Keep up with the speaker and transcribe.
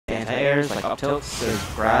airs, like up tilts, to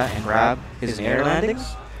grab his air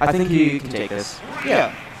landings, I think he can take this.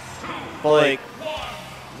 Yeah. But like,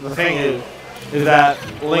 the thing is that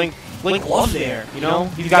Link loves the air, you know?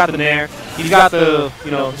 He's got the nair, he's got the,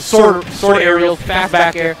 you know, sword aerial, fast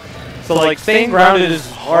back air. So like staying grounded is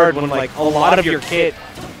hard when like a lot of your kit,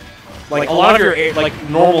 like a lot of your air, like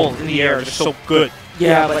normal in the air is just so good.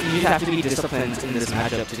 Yeah, but you have to be disciplined in this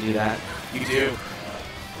matchup to do that. You do.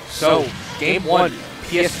 So, game 1,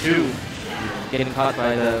 PS2. Getting caught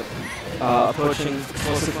by the approaching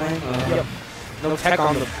explosive flame. Yep. No tech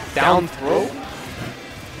on the down throw.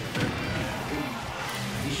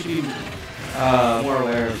 You should be more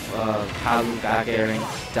aware of Palu back airing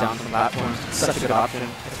down from platforms. It's such a good option.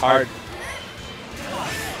 It's hard.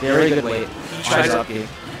 Very good weight. He tries up.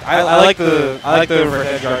 I like the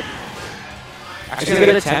overhead guard. It's a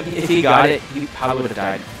good attempt. If he got it, he probably would have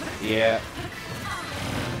died. Yeah.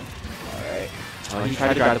 Alright. He tried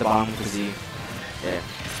to drive the bomb with the Z. Yeah.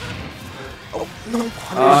 Oh, no.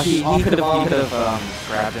 He could have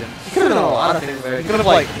grabbed him. He could have done a lot of things there. He could have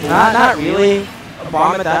like... Not really. A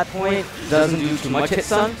bomb at that point doesn't do too much hit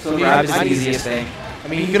stun, so grab is the easiest thing. I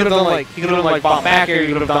mean, he could have done like bomb back air. He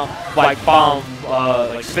could have done like bomb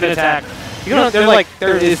like spin attack.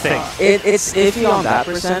 There is things. It's iffy on that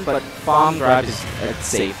percent, but bomb grab is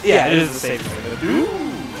safe. Yeah, it is the safe thing.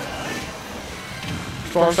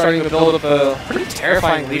 Storm starting to build up a pretty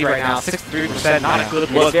terrifying lead right now. 63%, not a good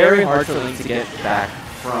look. It's very hard for Link to get back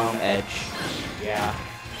from edge. Yeah.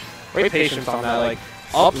 Great patience on that, like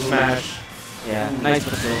up smash. Yeah, nice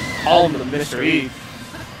but still. Call him the Mr. E.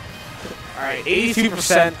 Alright,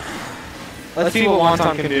 82%. Let's see what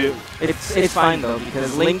Wonton can do. It's fine though,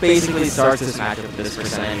 because Link basically starts this matchup with this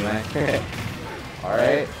percent anyway.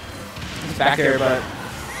 Alright. Back air, but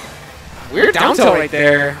weird down tilt right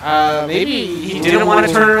there. Maybe he didn't want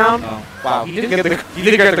to turn around. Oh. Wow, he did get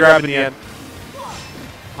the grab in the end.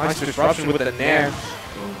 Nice disruption with the nair.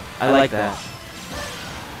 I like that.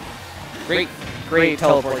 Great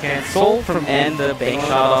teleport cancel from and the bank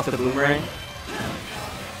shot off the boomerang.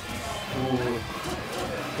 Ooh.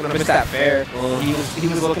 Gonna miss that fair. Well, he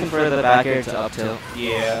was looking for the back air to up tilt.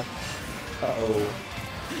 Yeah.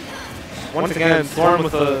 Once again, Storm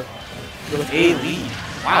with a lead.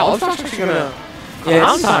 Wow, that's actually gonna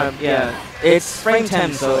round time. Yeah, it's frame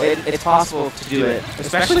 10, so it's possible to do it,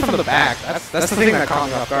 especially from the back. That's the thing that caught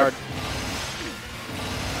me off guard.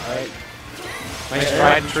 All right. Nice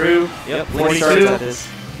tried and true. Yep, 42.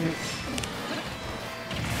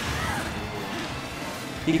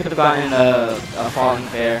 He could have gotten a falling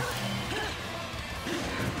fair.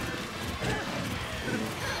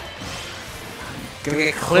 Gonna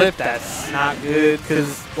get clipped. That's not good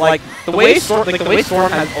because like the way Storm has the way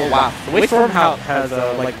Storm has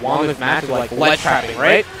like won this match is like ledge trapping,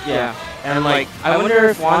 right? Yeah. And like I wonder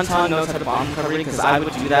if Wonton knows how to bomb recovery, because I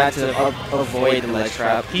would do that to avoid the ledge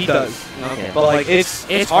trap. He does. Okay. But like it's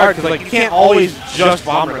hard because like you can't always just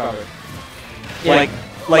bomb recover. Yeah.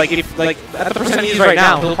 Like if like at the percent he's right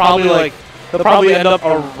now, he'll probably end up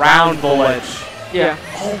around the ledge. Yeah.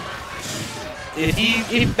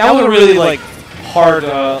 If that was a really like hard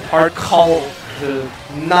call to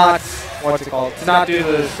not to not do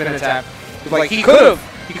the spin attack. Like he could have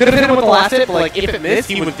hit him with the last hit, but like if it missed,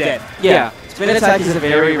 he was dead. Yeah. Spin attack is a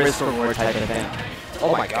very risk reward type of thing.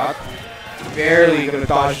 Oh my god. Barely gonna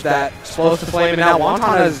dodge that explosive flame, and now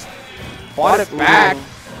Wonton has fought it back.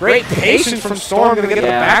 Great patience from Storm, gonna get the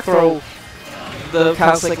back throw. The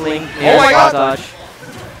Cowslick Link. Oh my god! Dodge.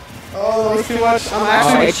 Oh, that was too much. I'm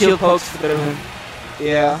actually shield pokes a bit of him.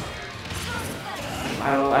 Yeah.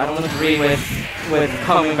 I don't agree with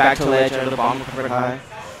coming back to ledge out of the bomb recovered high.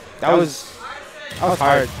 That was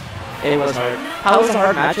hard. It was hard. That was a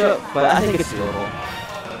hard matchup, but I think it's doable.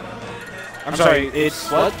 I'm sorry, it's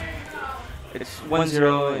what? It's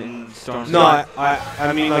 1-0 in Storm's. No,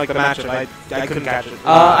 I mean like the matchup. I couldn't catch it.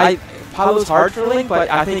 Palu's hard for Link, but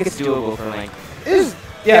I think it's doable for Link.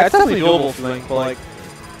 Yeah, it's definitely doable for Link, but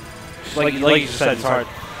like you just said, it's hard.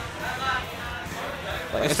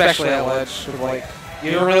 Like, especially at ledge, like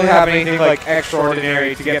you don't really have anything like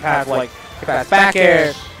extraordinary to get past back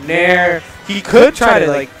air, nair. He could try to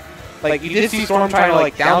like you did see Storm trying to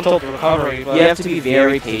like down tilt the recovery, but you have to be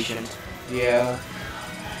very patient. Yeah.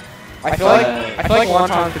 I feel like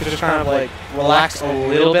Wonton could just kind of like relax a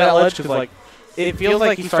little bit at ledge, because like it feels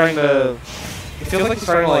like he's starting to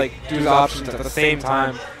like do his options at the same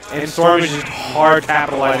time, and Storm is just hard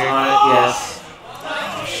capitalizing on it. Yes.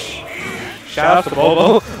 Shout out to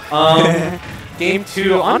Bobo. Game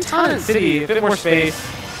 2 on Town and City, a bit more space.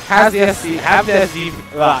 Has the FD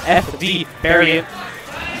variant,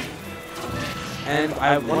 and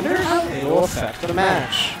I wonder how it will affect the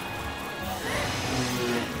match.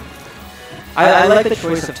 I like the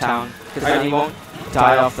choice of town, because then he won't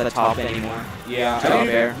die off the top anymore. Yeah, To up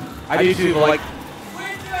air. I do too, but like,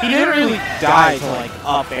 he didn't really die to like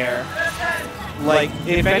up air. Like,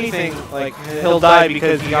 if anything, like, he'll die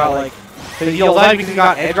because he got like, he'll die because he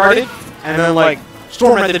got edge guarded, and then like,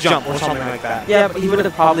 storm at the jump or something like that. Yeah, but he would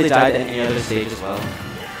have probably died at any other stage as well.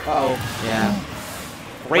 Uh-oh. Yeah.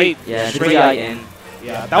 Great. Yeah, the Straight DI in.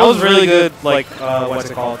 Yeah, that was really good, like, what's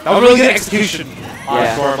it called? That was really good execution on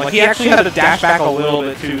Storm. Like, he actually had to dash back a little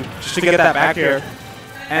bit just to get that back air.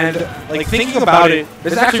 And, like, thinking about it,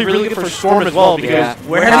 this is actually really good for Storm as well, because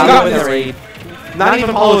where has he gotten his raid? Not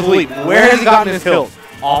even Paulu's lead. Where has he gotten his kill?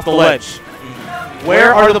 Off the ledge.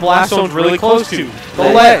 Where are the blast zones really close to? The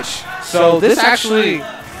ledge. So this actually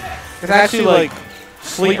is actually, like,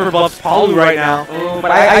 sleeper buffs Palu right now. But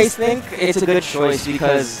I think it's a good choice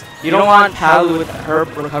because you don't want Palu with her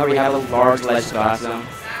recovery have a large ledge blast zone.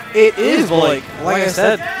 It is, but like I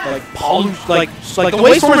said, like Palu, like the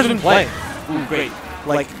way Storm has been playing, ooh, great.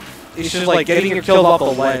 Like it's just like getting your kills off the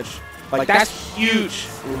ledge. Like that's huge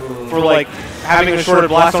for like having a shorter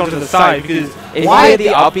blast zone to the side because if he had the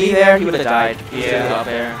up B there, he would have died. Yeah, up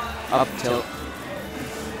air, up tilt.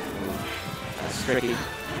 That's tricky.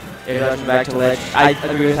 Introduction back to ledge. I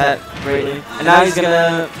agree with that greatly. And now he's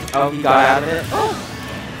gonna. Oh, he got out of it. Oh.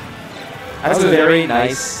 That's a very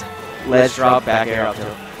nice ledge drop back air up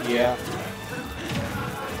tilt. Yeah.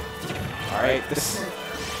 All right.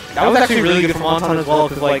 That was actually really good from Wonton as well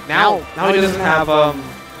because like now he doesn't have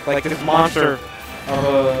like this monster of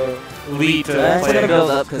a lead to That's play. gonna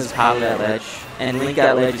build up because Palu at ledge and Link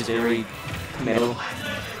at ledge is very committal.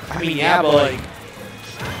 I mean, yeah, but like.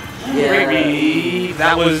 Maybe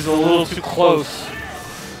that was a little too close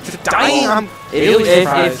to dying.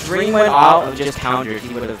 If Dream went out and just countered,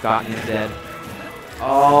 he would have gotten him dead.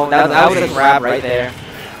 Oh, that was a grab right there.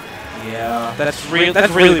 Yeah, that's really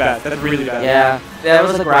bad. That's really bad. Yeah, that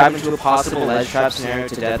was a grab into a possible ledge trap scenario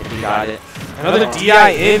to death if he got it. Another DI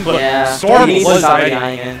in, but yeah, Storm was ready.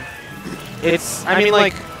 DIing in. It's, I mean,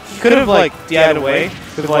 like, he could have like DI'd away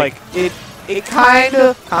because like it kind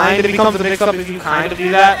of becomes a mix-up if you kind of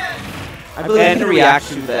do that. I believe he can react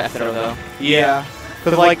to the F throw though. Yeah,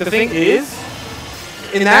 because like the thing is,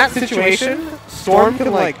 in that situation, Storm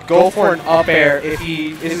can like go for an up air if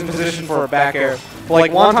he is in position for a back air. But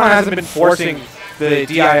like Wonton hasn't been forcing the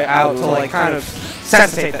DI out to like kind of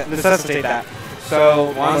necessitate that.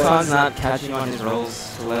 So Wonton's not catching on his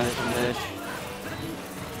rolls to ledge and ledge.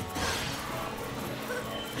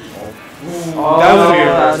 Oh, that was a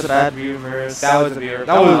that was a bad reverse. That was a reverse.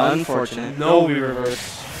 That was unfortunate. No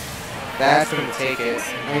reverse. That's gonna take it.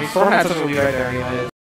 I mean, Storm had such a lead right there anyways.